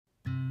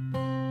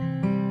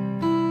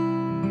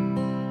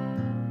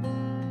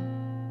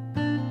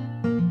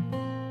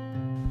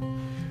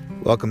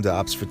Welcome to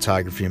Ops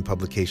Photography and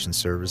Publication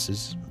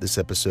Services. This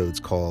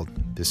episode's called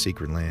The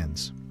Secret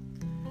Lands.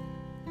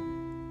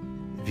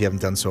 If you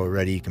haven't done so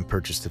already, you can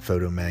purchase the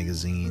photo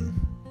magazine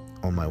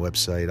on my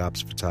website,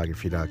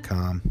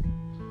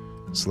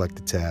 opsphotography.com. Select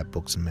the tab,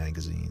 Books and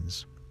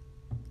Magazines.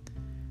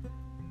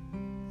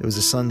 It was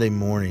a Sunday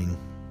morning,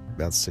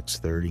 about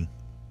 6:30.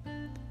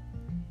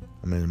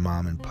 I'm in a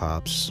mom and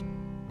pop's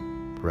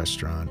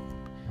restaurant.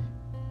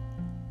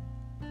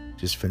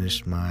 Just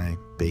finished my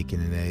bacon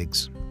and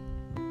eggs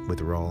with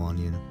a raw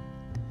onion,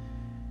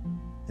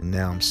 and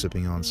now I'm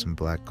sipping on some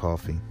black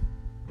coffee.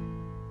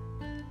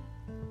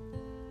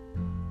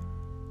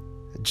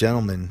 A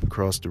gentleman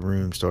across the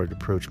room started to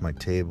approach my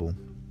table,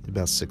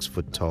 about 6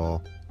 foot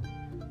tall,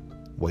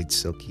 white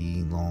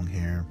silky long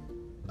hair,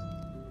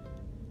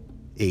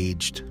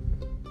 aged,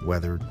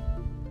 weathered,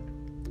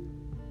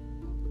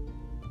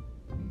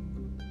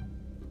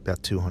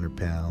 about 200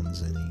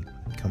 pounds, and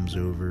he comes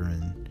over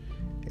and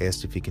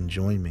asked if he can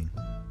join me.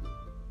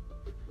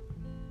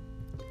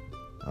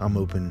 I'm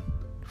open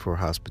for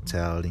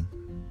hospitality,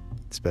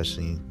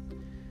 especially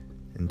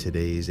in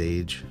today's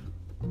age.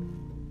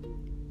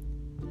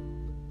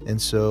 And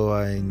so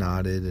I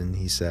nodded and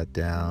he sat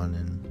down,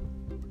 and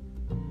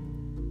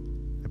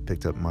I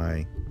picked up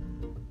my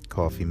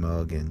coffee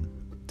mug and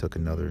took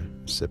another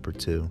sip or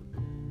two.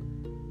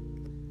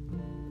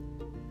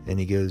 And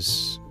he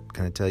goes,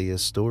 "Can I tell you a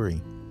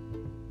story?"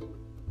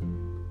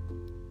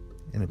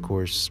 And of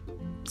course,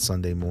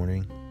 Sunday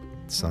morning,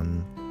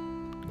 sun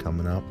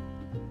coming up.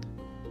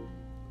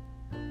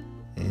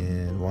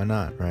 And why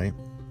not, right?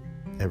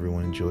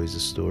 Everyone enjoys a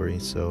story,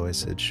 so I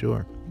said,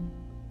 sure.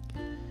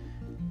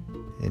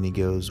 And he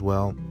goes,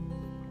 well,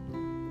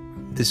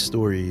 this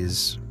story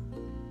is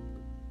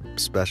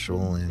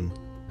special, and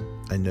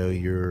I know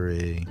you're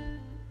a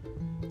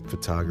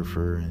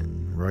photographer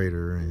and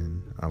writer,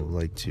 and I would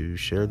like to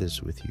share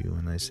this with you.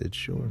 And I said,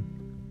 sure.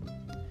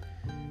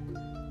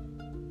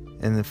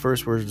 And the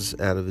first words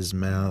out of his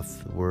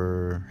mouth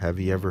were, have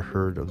you ever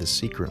heard of the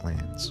Secret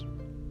Lands?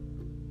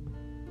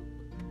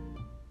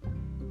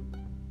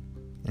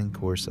 And of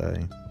course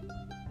I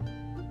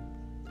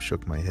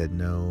shook my head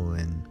no,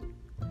 and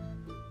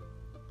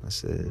I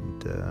said,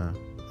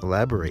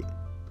 elaborate.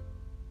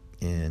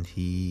 And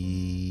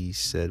he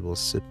said, well,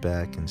 sit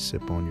back and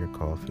sip on your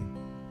coffee.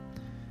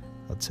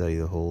 I'll tell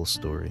you the whole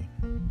story.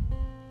 And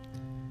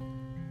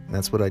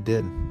that's what I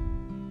did.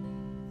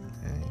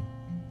 I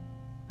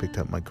picked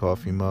up my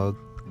coffee mug,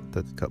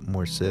 took a couple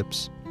more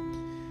sips,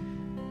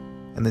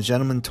 and the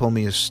gentleman told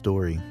me a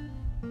story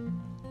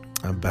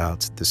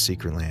about the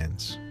Secret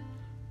Lands,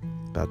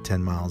 about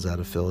 10 miles out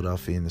of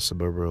Philadelphia in the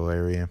suburban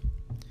area,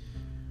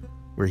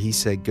 where he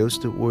said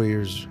ghosted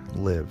warriors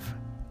live,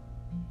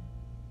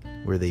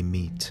 where they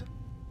meet,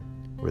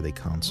 where they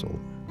consult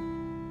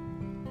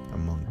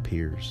among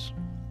peers.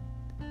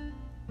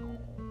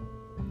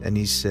 And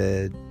he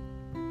said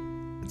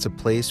it's a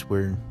place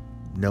where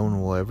no one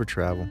will ever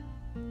travel.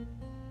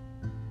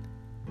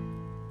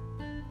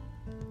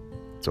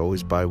 It's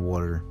always by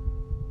water.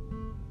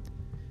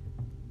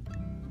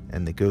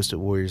 And the ghosted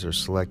warriors are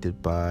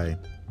selected by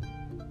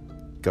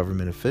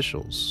government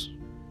officials,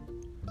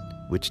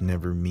 which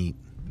never meet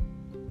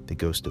the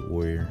ghosted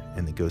warrior,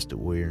 and the ghosted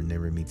warrior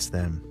never meets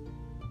them.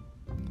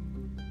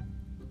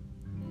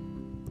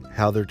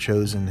 How they're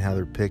chosen, how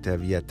they're picked, I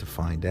have yet to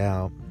find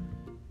out.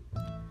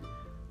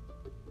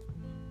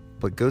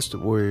 But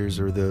ghosted warriors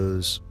are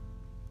those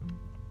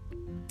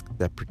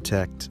that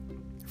protect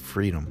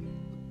freedom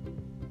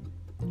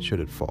should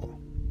it fall.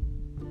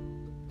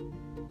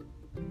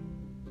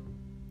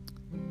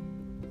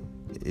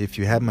 If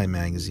you have my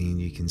magazine,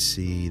 you can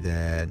see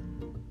that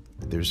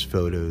there's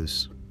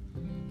photos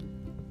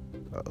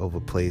of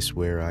a place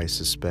where I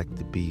suspect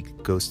to be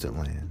ghosted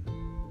land.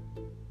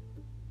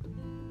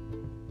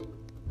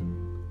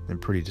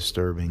 And pretty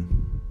disturbing.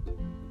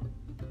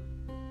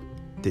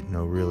 Didn't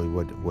know really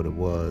what it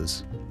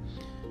was.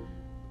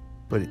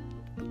 But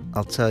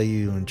I'll tell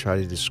you and try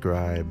to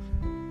describe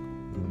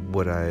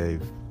what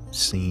I've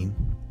seen.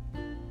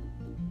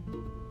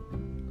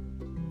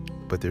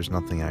 But there's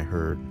nothing I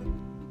heard.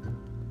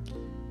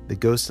 The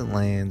ghosted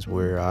lands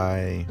where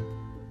I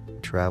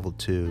traveled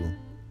to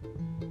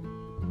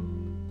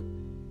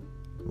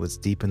was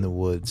deep in the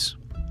woods,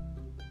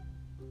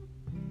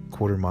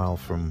 quarter mile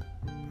from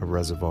a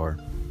reservoir.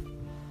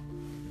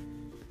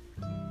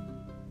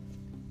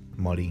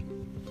 Muddy,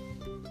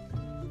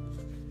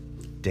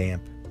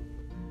 damp,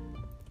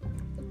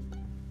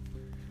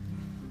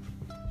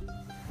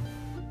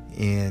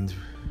 and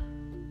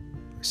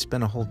I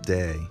spent a whole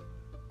day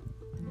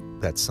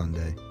that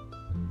Sunday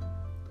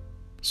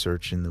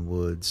searching the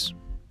woods,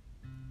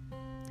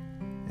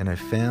 and I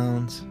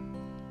found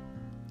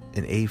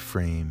an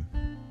A-frame,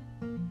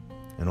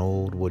 an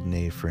old wooden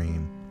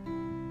A-frame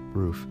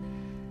roof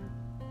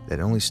that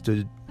only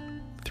stood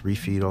 3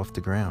 feet off the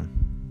ground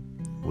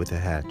with a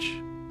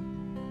hatch.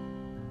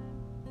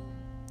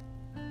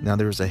 Now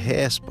there was a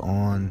hasp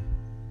on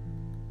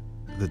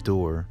the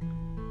door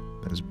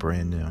that was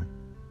brand new,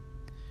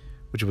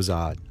 which was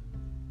odd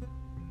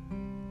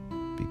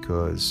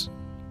because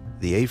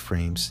the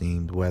A-frame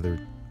seemed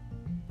weathered,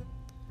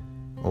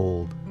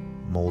 old,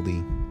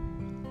 moldy,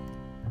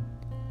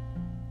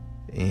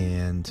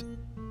 and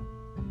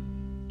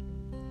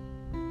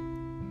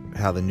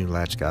how the new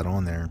latch got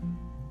on there,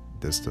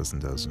 this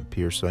doesn't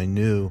appear. So I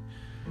knew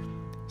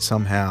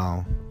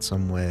somehow,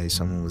 some way,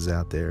 someone was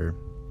out there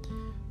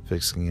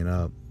fixing it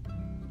up.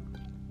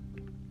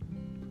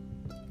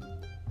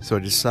 So I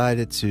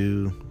decided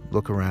to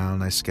look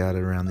around. I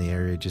scouted around the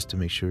area just to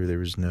make sure there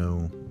was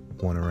no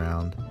one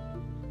around.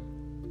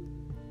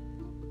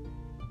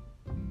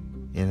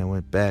 And I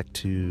went back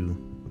to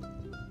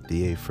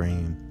the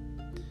A-frame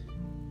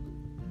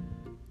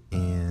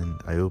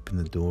and I opened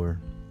the door.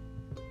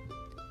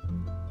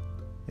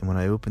 And when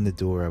I opened the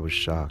door, I was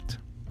shocked.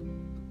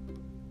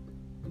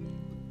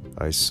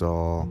 I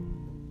saw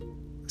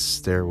a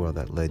stairwell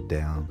that led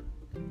down,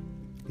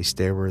 a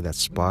stairwell that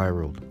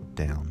spiraled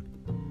down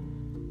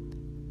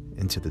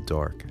into the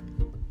dark.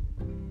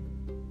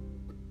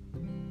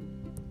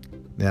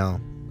 Now,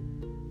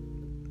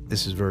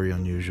 this is very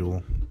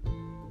unusual,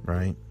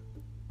 right?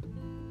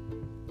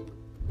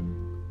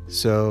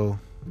 So,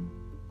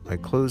 I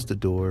closed the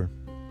door,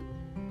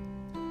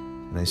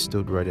 and I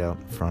stood right out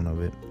in front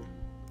of it,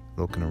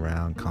 looking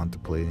around,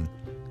 contemplating.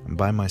 I'm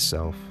by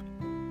myself.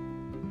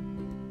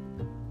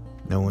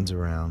 No one's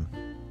around.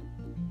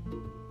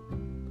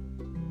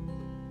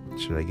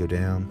 Should I go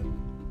down?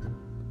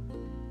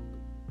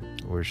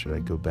 Or should I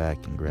go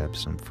back and grab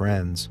some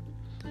friends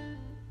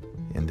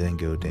and then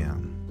go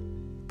down?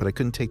 But I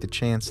couldn't take the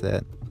chance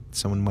that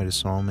someone might have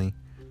saw me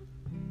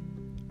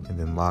and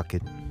then lock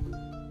it.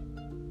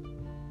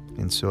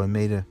 And so I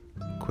made a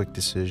quick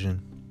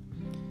decision.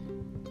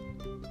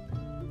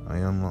 I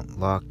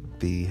unlocked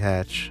the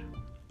hatch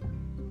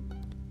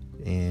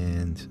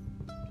and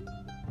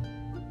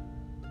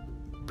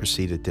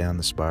proceeded down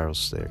the spiral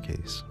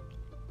staircase.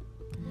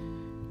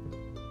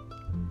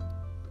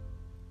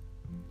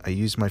 I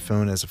used my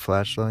phone as a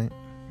flashlight,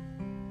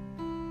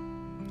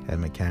 had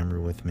my camera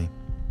with me,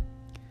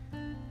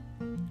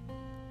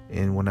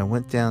 and when I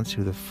went down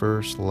to the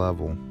first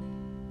level,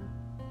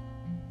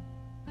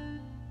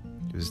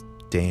 it was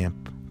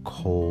damp,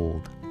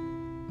 cold,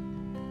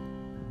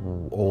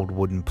 old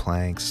wooden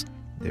planks.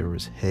 There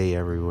was hay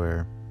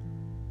everywhere.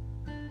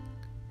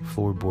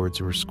 Floorboards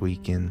were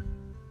squeaking,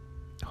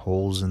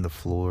 holes in the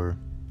floor,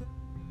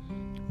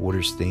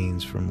 water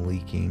stains from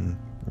leaking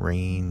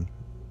rain.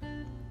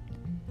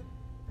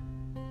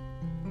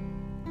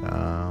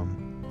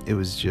 It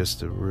was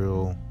just a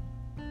real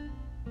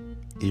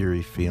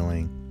eerie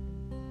feeling.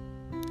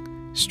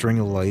 String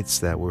of lights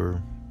that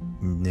were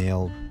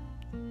nailed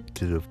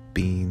to the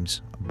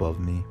beams above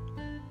me.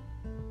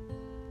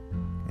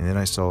 And then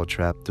I saw a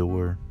trap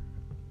door.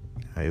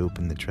 I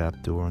opened the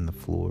trap door on the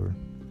floor.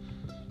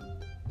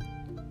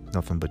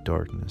 Nothing but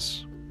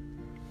darkness.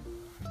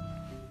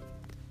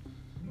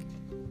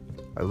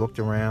 I looked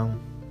around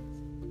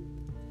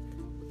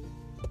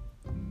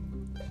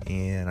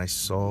and I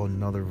saw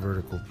another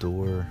vertical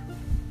door.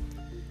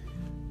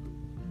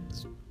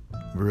 It's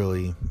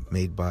really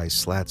made by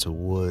slats of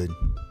wood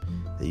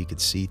that you could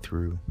see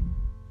through.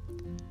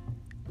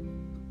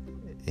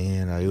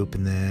 And I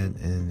opened that,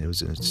 and it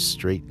was a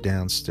straight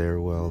down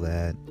stairwell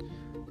that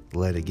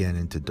led again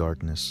into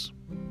darkness.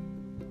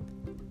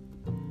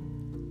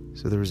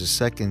 So there was a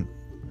second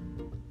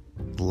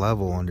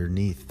level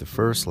underneath the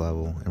first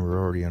level, and we're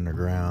already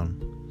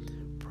underground,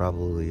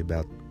 probably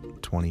about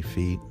 20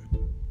 feet.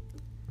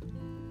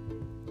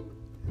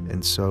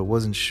 And so I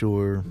wasn't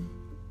sure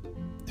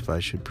if I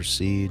should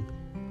proceed,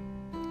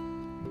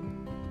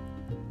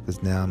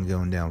 because now I'm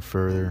going down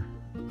further.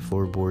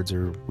 Floorboards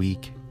are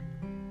weak.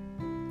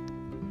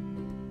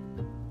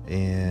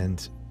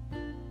 And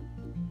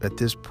at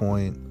this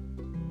point,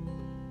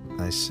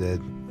 I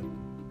said,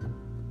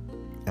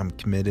 I'm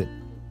committed.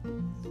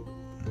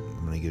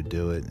 I'm going to go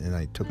do it. And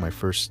I took my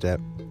first step,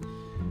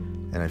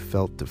 and I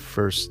felt the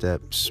first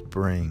step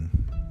spring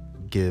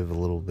give a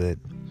little bit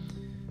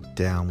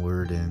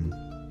downward. And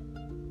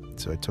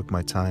so I took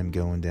my time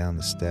going down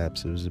the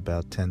steps. It was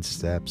about 10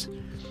 steps,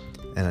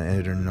 and I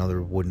entered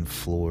another wooden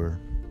floor.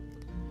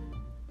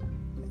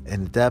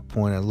 And at that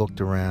point, I looked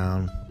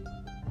around,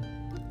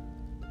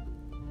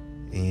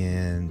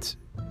 and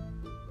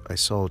I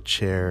saw a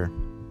chair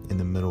in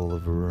the middle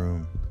of a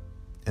room,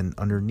 and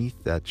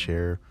underneath that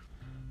chair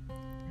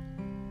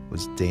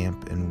was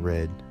damp and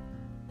red.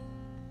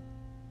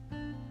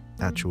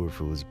 Not sure if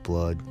it was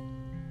blood,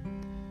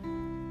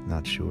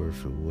 not sure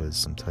if it was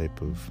some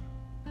type of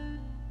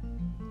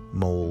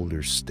mold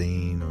or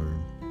stain,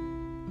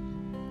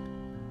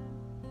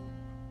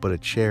 but a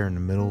chair in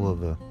the middle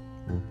of a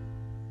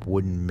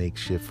wooden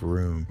makeshift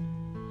room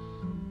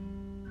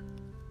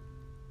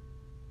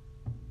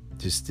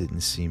just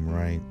didn't seem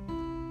right.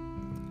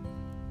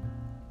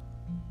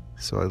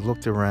 So I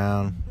looked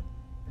around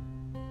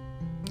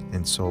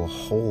and saw a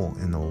hole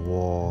in the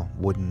wall,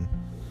 wooden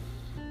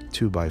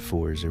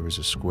 2x4s. There was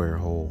a square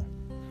hole.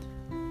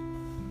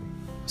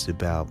 It's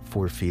about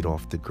 4 feet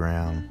off the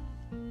ground.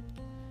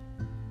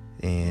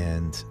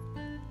 And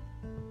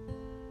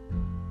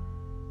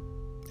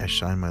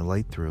shined my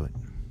light through it.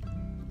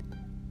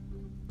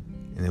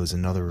 And there was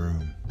another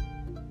room.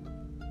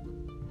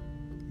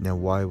 Now,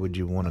 why would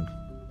you want to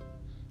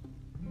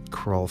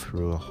crawl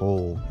through a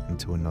hole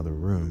into another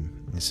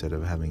room instead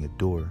of having a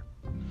door?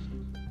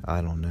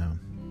 I don't know.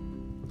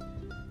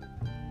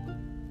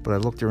 But I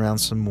looked around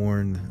some more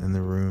in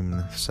the room,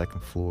 the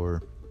second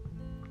floor.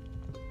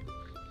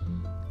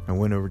 I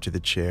went over to the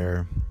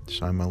chair,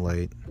 shined my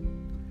light,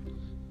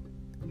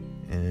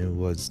 and it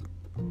was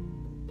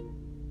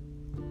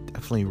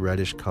definitely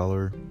reddish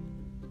color,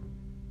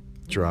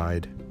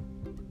 dried.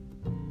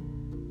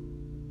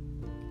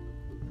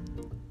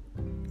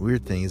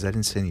 Weird thing is I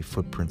didn't see any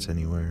footprints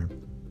anywhere.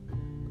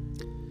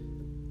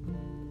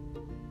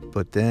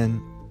 But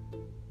then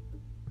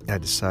I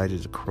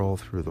decided to crawl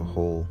through the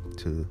hole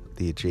to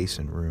the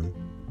adjacent room.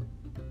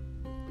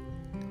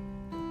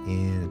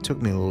 And it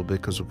took me a little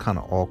bit because it was kind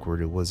of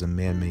awkward. It was a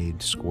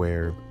man-made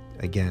square,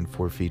 again,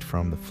 4 feet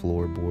from the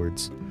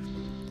floorboards.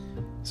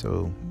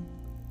 So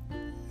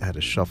I had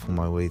to shuffle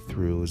my way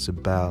through. It was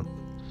about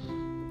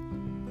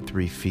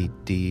 3 feet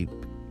deep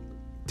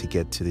to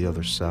get to the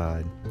other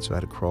side. So I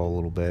had to crawl a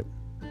little bit.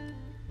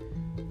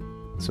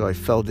 So I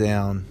fell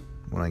down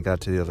when I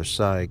got to the other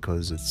side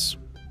because it's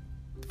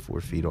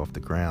 4 feet off the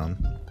ground.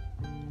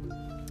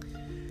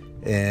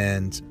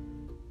 And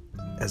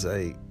as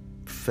I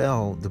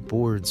fell, the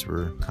boards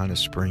were kind of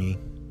springy.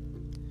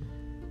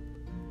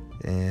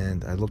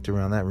 And I looked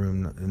around that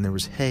room and there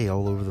was hay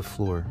all over the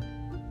floor.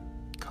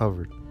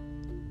 Covered.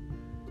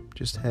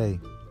 Just hay.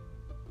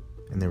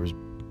 And there was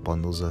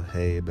bundles of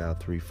hay, about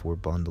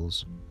 3-4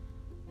 bundles.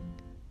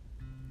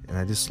 And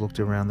I just looked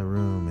around the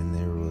room and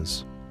there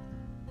was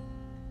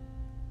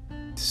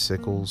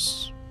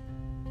sickles.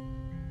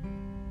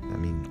 I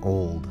mean,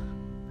 old.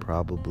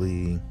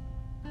 Probably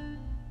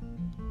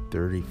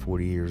 30,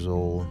 40 years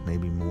old,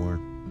 maybe more.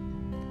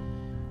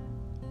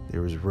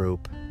 There was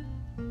rope.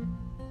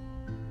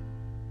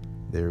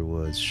 There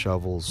was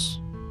shovels.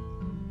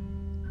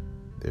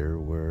 There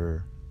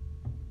were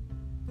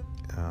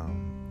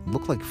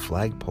looked like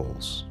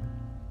flagpoles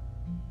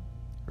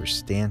or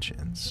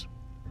stanchions.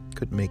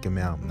 Couldn't make them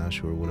out. I'm not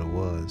sure what it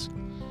was.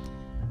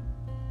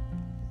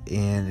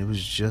 And it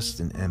was just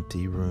an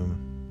empty room.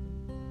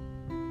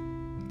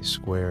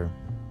 Square.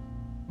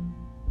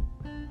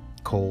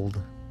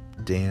 Cold.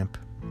 Damp.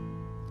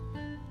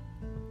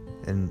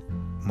 And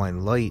my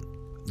light,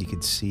 you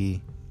could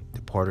see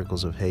the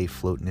particles of hay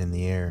floating in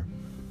the air.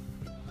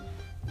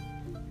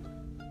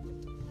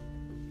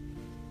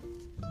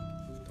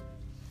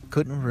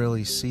 Couldn't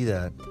really see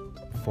that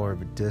far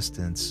of a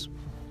distance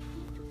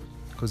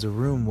because the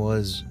room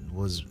was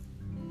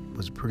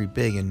pretty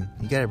big, and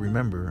you gotta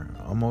remember,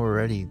 I'm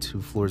already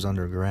 2 floors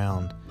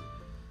underground,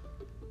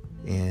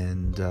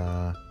 and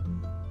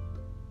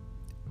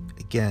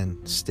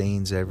again,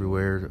 stains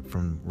everywhere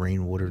from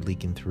rainwater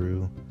leaking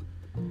through,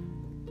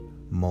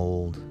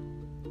 mold.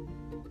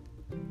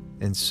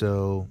 And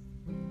so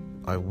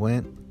I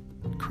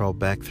crawled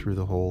back through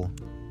the hole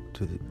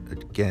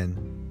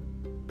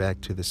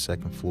back to the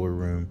second floor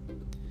room.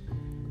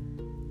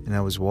 And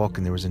I was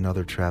walking, there was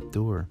another trap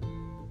door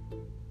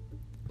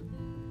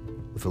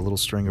with a little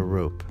string of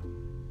rope.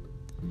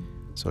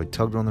 So I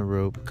tugged on the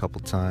rope a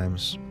couple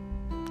times.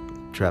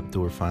 Trap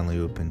door finally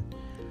opened.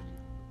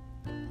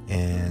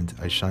 And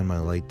I shined my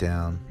light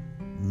down.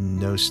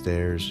 No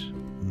stairs,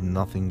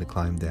 nothing to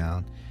climb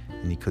down,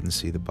 and you couldn't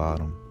see the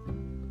bottom.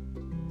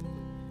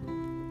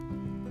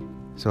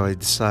 So I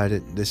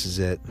decided this is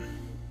it.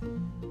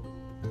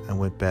 I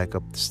went back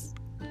up the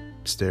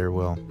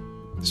stairwell,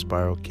 the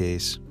spiral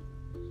case,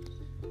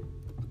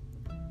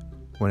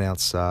 went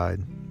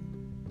outside,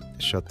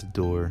 shut the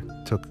door,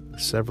 took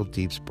several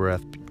deep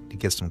breaths to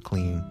get some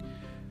clean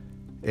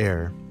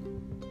air.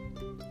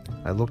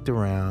 I looked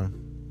around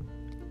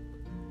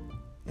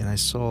and I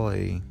saw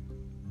a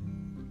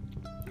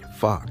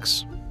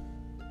fox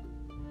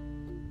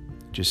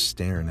just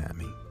staring at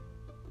me.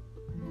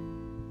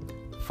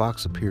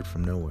 Fox appeared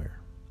from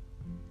nowhere,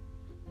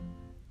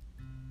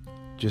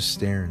 just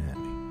staring at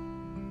me.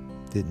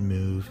 Didn't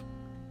move.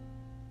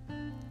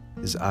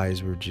 His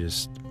eyes were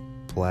just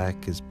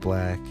black as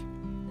black.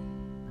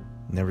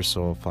 Never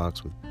saw a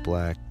fox with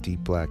deep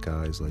black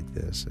eyes like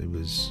this. It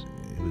was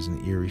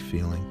an eerie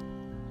feeling.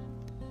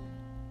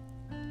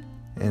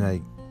 And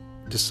I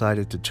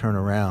decided to turn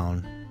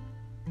around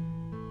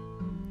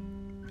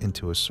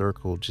into a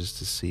circle just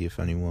to see if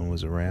anyone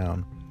was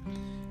around.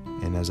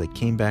 And as I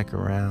came back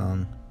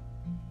around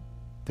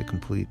the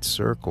complete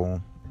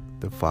circle,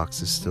 the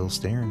fox is still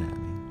staring at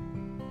me.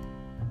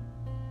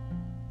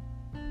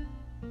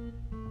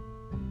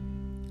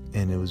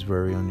 And it was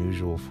very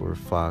unusual for a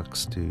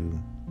fox to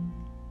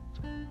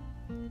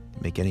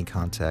make any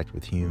contact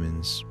with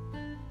humans.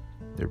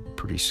 They're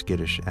pretty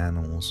skittish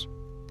animals.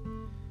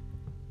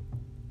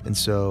 And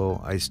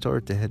so I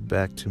started to head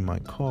back to my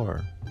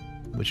car,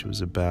 which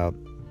was about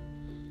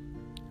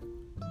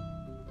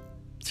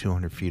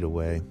 200 feet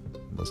away.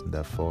 It wasn't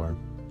that far.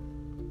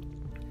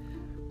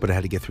 But I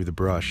had to get through the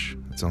brush.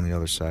 It's on the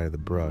other side of the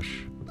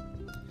brush,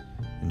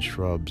 and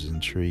shrubs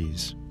and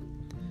trees.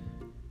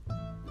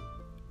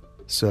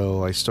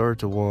 So I started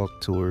to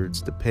walk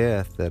towards the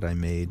path that I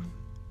made,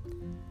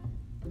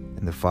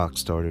 and the fox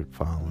started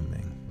following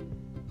me.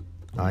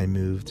 I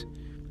moved.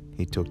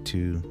 He took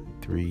 2,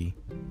 3,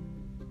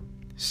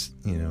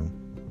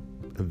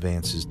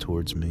 advances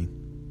towards me.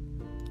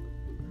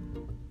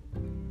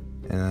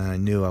 And I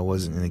knew I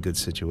wasn't in a good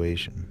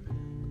situation.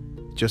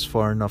 Just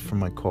far enough from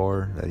my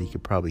car that he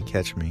could probably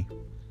catch me.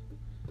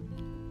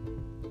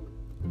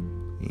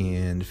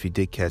 And if he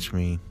did catch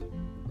me,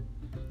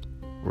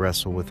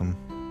 wrestle with him.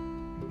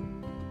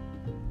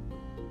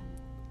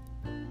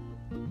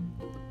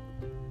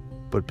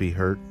 But be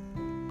hurt,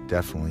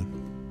 definitely.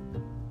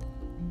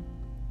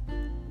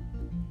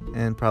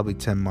 And probably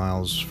 10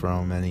 miles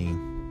from any,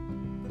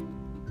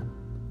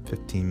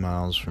 15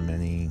 miles from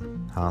any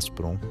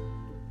hospital.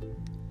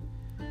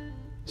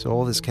 So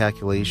all this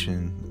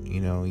calculation,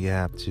 you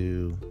have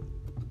to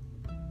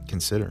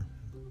consider.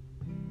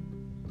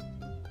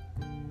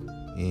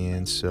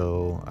 And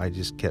so I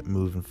just kept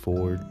moving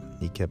forward.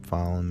 He kept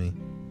following me.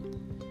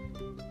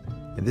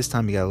 And this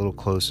time he got a little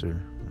closer,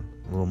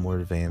 a little more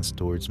advanced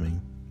towards me.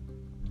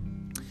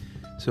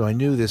 So I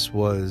knew this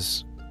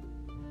was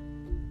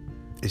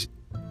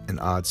an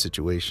odd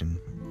situation.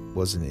 It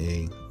wasn't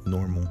a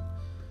normal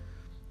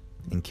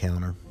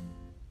encounter.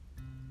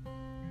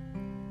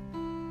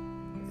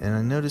 And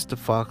I noticed the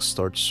fox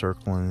starts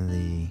circling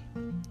the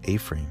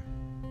A-frame.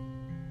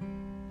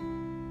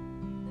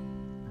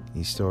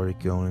 He started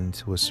going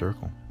into a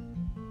circle.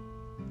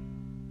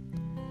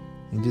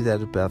 He did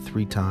that about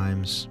 3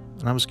 times.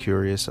 And I was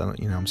curious.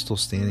 I'm still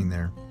standing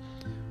there.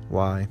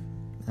 Why?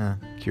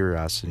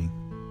 Curiosity.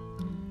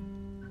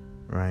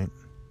 Right?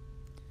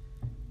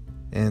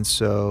 And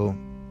so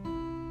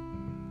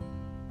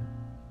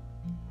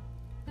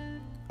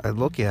I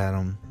look at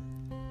him,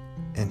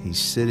 and he's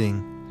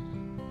sitting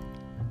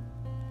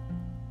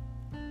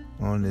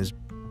on his,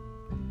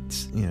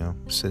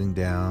 sitting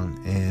down,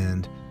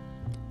 and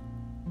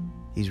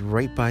he's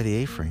right by the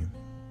A-frame,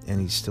 and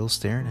he's still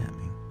staring at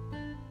me.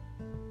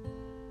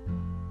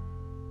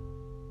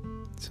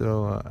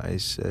 So I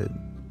said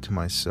to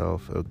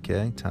myself,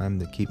 okay, time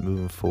to keep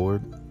moving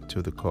forward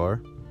to the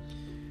car.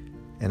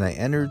 And I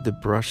entered the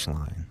brush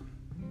line,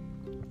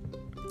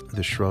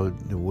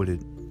 the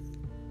wooded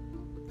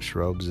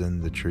shrubs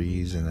and the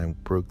trees, and I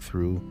broke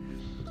through.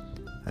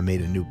 I made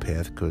a new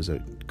path because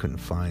I couldn't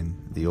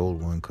find the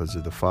old one because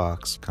of the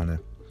fox. Kind of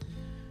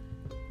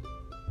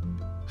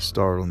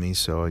startled me,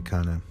 so I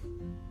kind of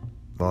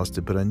lost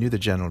it. But I knew the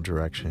general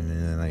direction,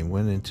 and then I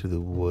went into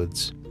the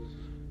woods,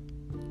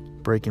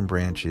 breaking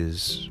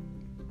branches,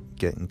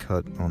 getting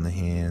cut on the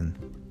hand,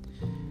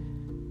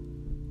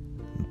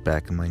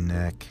 back of my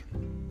neck,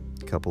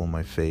 a couple of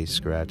my face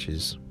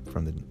scratches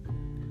from the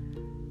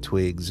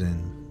twigs,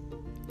 and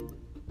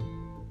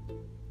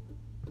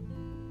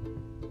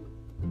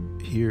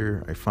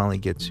here I finally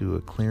get to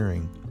a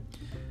clearing.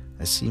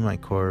 I see my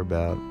car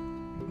about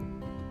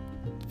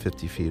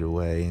 50 feet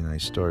away, and I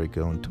started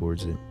going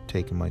towards it,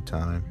 taking my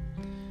time.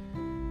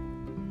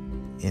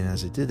 And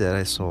as I did that,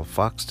 I saw a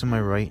fox to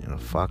my right and a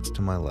fox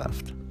to my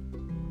left.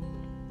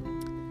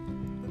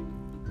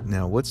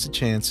 Now, what's the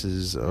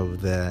chances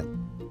of that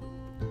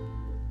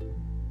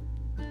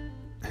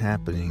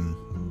happening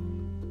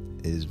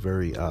is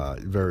very odd,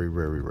 very,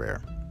 very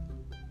rare.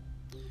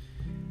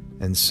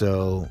 And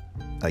so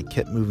I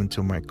kept moving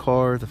to my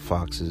car. The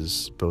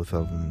foxes, both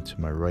of them to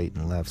my right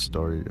and left,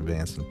 started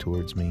advancing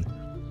towards me,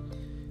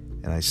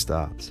 and I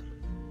stopped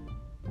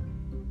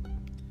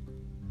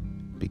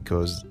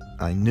because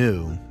I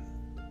knew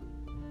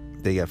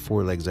they got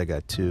 4 legs, I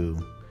got 2,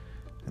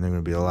 and they're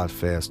going to be a lot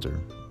faster.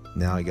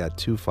 Now I got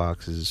 2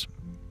 foxes,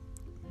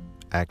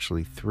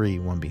 actually 3,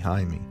 one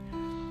behind me.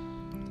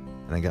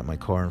 And I got my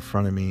car in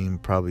front of me,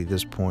 probably at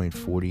this point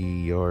 40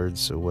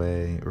 yards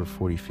away or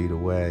 40 feet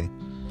away.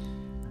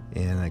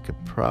 And I could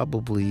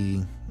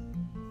probably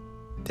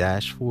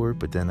dash for it,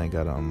 but then I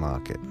got to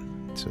unlock it.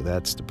 So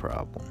that's the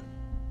problem.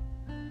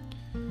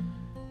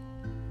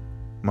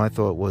 My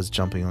thought was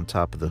jumping on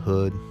top of the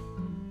hood,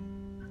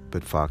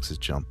 but foxes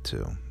jump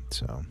too.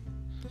 So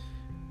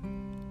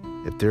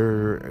if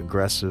they're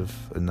aggressive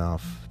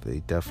enough, they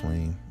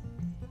definitely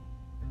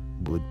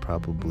would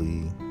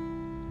probably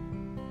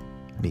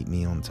meet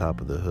me on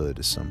top of the hood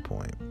at some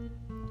point.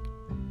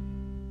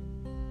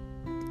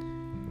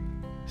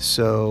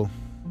 So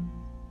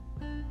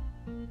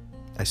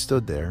I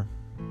stood there.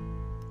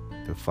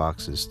 The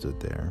foxes stood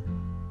there.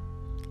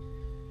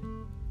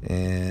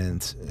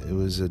 And it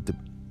was a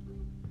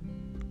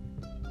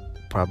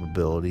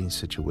probability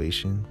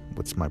situation.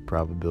 What's my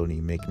probability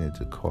of making it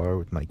to the car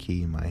with my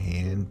key in my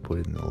hand, put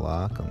it in the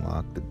lock,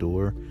 unlock the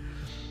door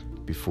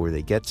before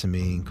they get to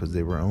me, because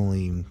they were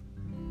only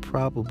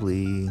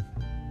probably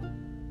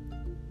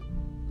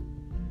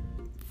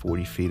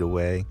 40 feet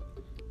away,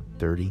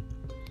 30.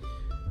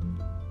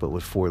 But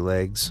with 4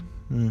 legs,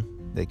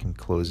 they can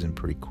close in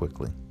pretty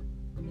quickly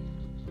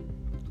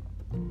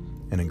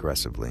and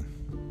aggressively.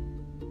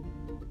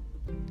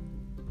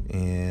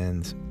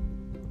 And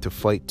to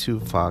fight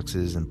 2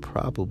 foxes and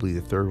probably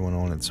the third one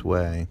on its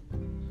way,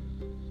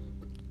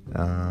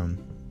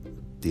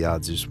 the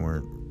odds just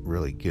weren't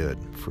really good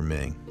for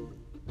me.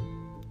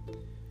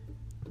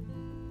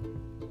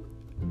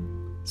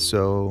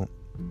 So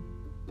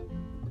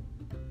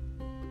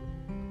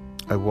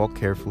I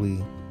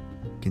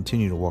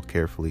continue to walk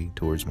carefully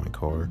towards my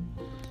car,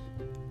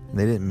 and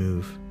they didn't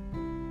move.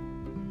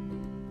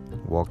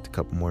 Walked a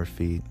couple more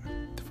feet,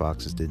 the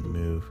foxes didn't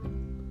move.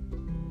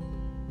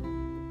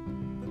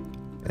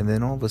 And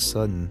then all of a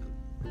sudden,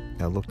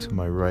 I look to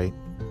my right,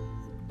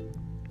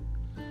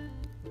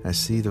 I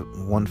see the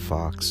one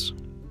fox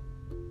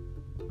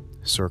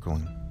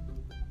circling.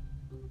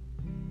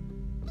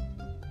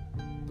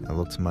 I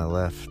look to my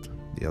left,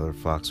 the other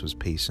fox was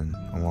pacing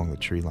along the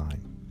tree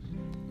line,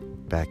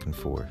 back and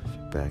forth,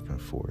 back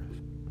and forth.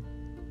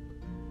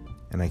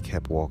 And I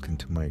kept walking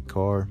to my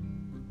car,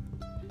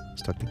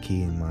 stuck the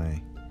key in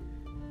my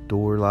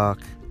door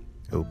lock,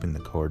 opened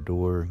the car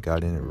door,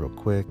 got in it real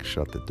quick,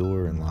 shut the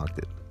door, and locked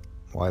it.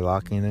 Why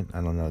locking it?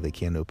 I don't know. They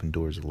can't open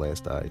doors the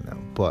last I know,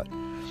 but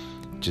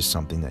just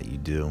something that you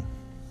do.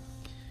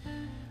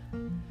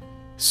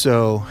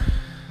 So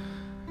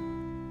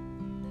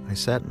I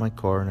sat in my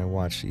car and I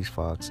watched these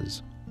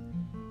foxes.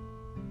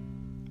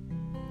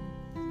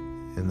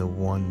 And the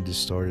one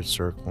just started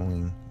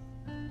circling,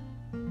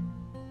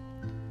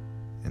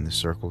 and the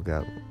circle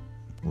got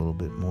a little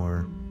bit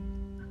more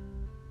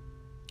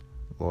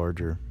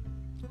larger,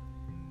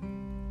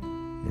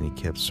 and he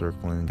kept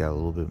circling and got a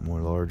little bit more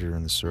larger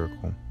in the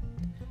circle,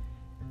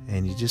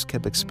 and he just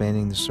kept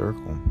expanding the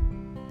circle.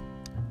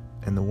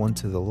 And the one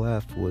to the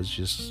left was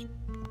just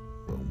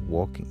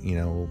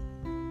walking,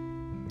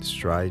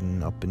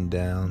 striding up and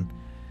down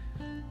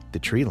the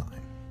tree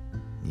line.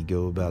 You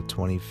go about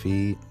 20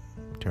 feet,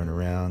 turn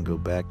around, go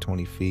back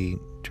 20 feet,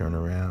 turn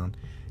around.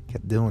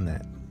 Kept doing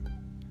that.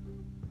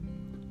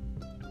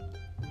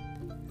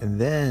 And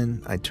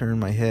then I turn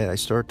my head, I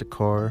start the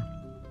car,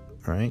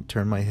 right?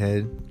 Turn my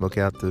head, look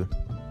out the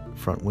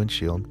front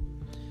windshield.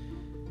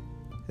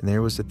 And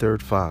there was the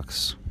third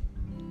fox,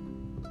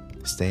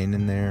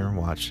 standing there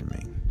watching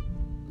me.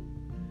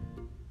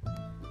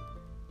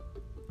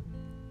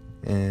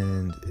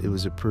 And it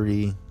was a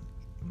pretty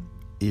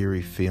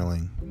eerie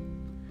feeling.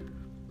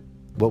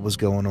 What was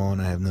going on,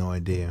 I have no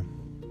idea.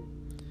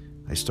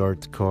 I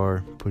started the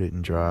car, put it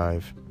in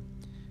drive,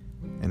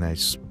 and I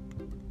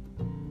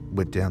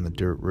went down the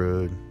dirt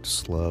road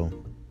slow.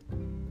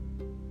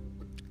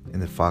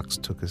 And the fox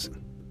took a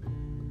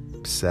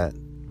set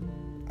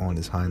on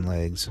his hind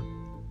legs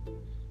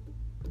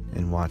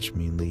and watched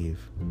me leave.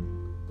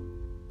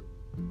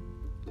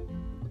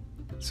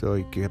 So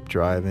I kept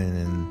driving,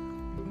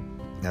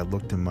 and I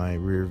looked in my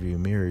rearview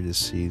mirror to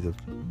see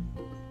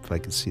if I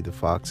could see the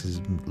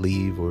foxes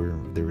leave or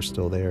they were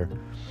still there.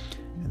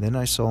 And then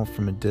I saw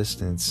from a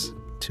distance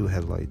 2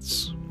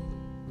 headlights.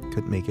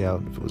 Couldn't make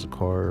out if it was a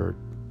car or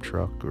a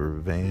truck or a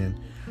van,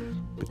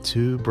 but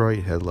 2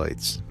 bright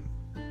headlights.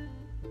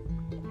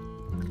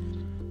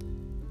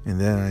 And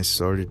then I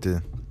started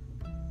to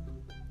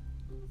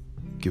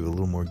give it a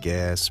little more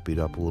gas, speed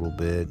up a little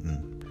bit,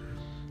 and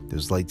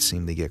those lights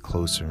seemed to get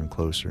closer and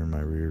closer in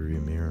my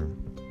rearview mirror.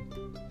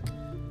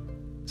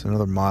 So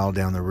another mile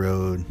down the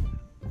road,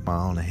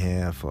 mile and a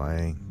half,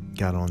 I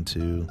got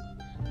onto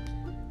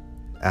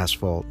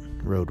asphalt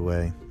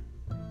roadway,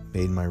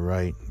 made my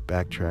right,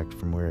 backtracked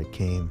from where I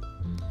came,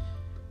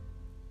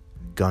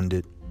 gunned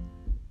it.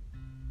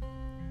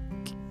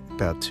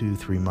 About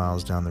 2-3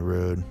 miles down the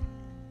road,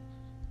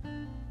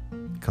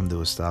 come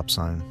to a stop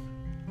sign,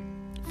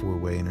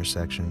 4-way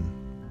intersection,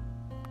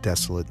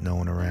 desolate, no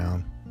one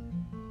around.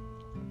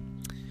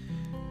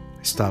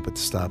 I stop at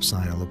the stop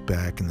sign, I look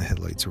back, and the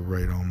headlights are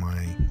right on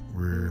my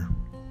rear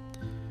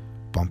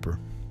bumper.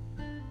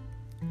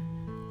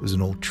 It was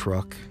an old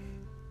truck,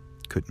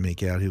 couldn't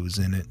make out who was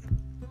in it.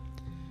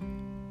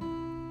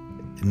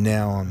 And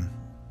now I'm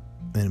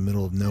in the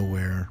middle of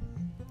nowhere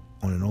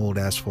on an old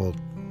asphalt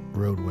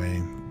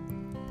roadway,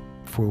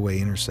 4-way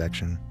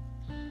intersection.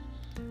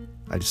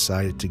 I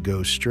decided to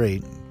go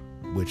straight,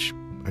 which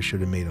I should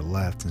have made a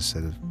left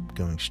instead of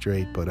going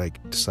straight, but I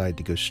decided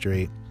to go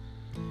straight.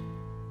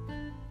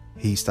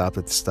 He stopped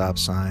at the stop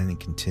sign and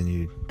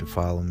continued to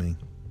follow me.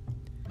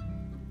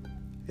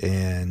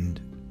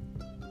 And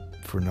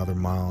for another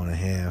mile and a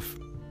half,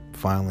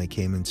 finally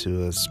came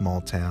into a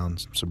small town,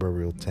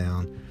 suburban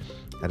town,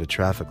 at a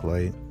traffic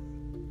light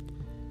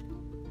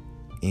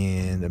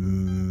and a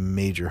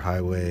major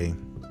highway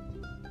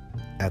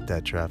at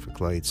that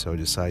traffic light, so I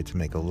decided to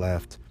make a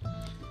left.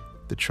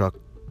 The truck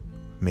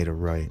made a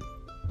right.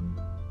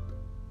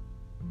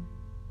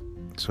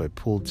 So I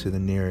pulled to the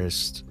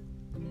nearest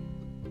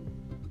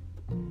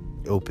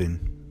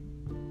open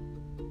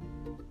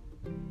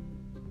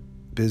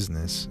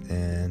business,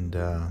 and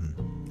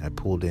I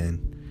pulled in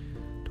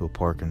to a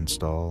parking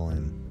stall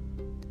and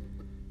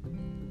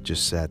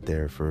just sat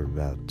there for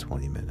about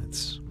 20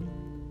 minutes.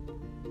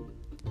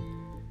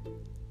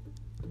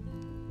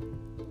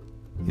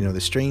 The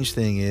strange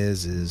thing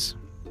is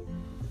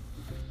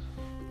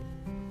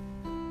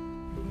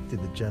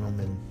did the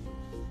gentleman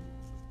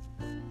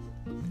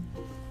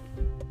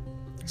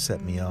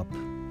set me up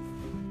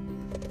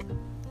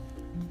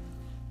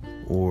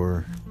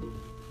Or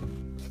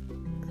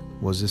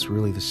was this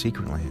really the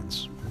Secret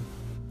Lands?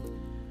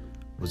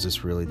 Was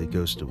this really the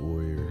Ghosted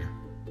Warrior?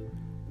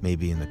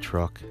 Maybe in the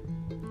truck?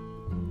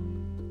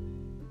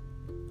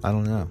 I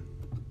don't know.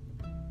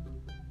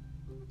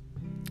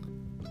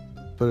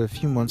 But a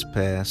few months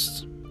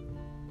passed,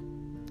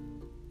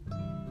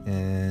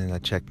 and I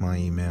checked my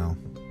email,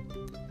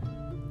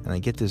 and I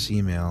get this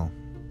email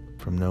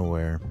from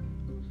nowhere,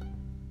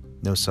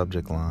 no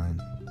subject line,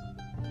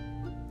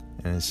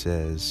 and it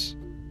says,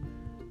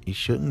 "You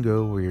shouldn't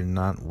go where you're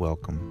not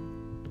welcome.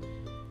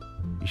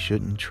 You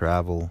shouldn't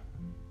travel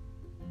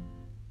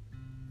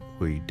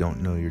where you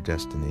don't know your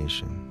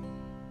destination."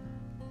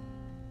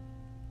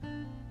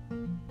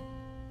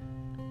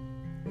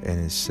 And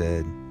it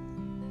said,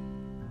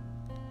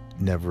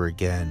 "Never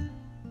again,"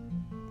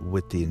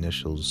 with the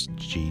initials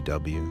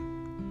GW.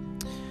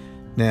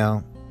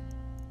 Now,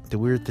 the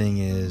weird thing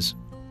is,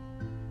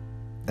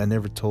 I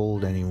never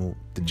told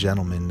the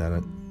gentleman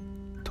that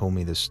told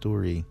me this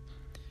story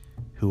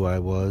who I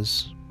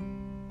was,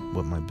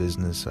 what my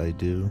business I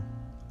do.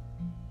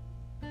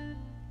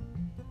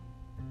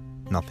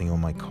 Nothing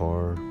on my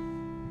car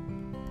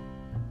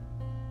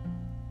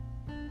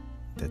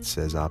that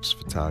says Ops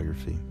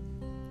Photography.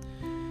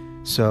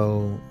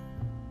 So,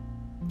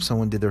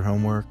 someone did their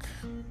homework,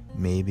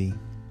 maybe.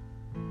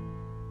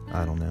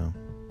 I don't know.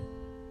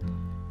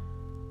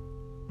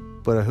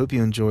 But I hope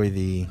you enjoy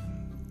the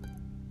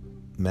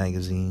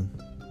magazine,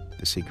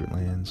 The Secret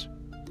Lands,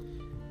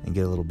 and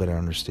get a little better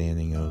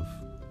understanding of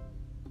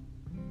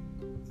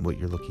what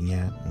you're looking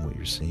at and what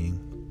you're seeing.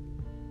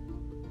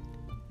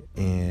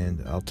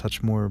 And I'll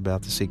touch more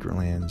about The Secret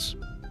Lands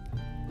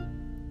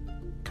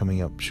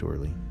coming up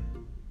shortly.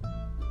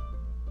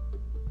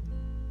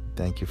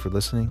 Thank you for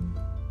listening.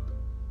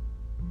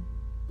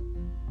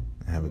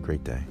 Have a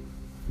great day.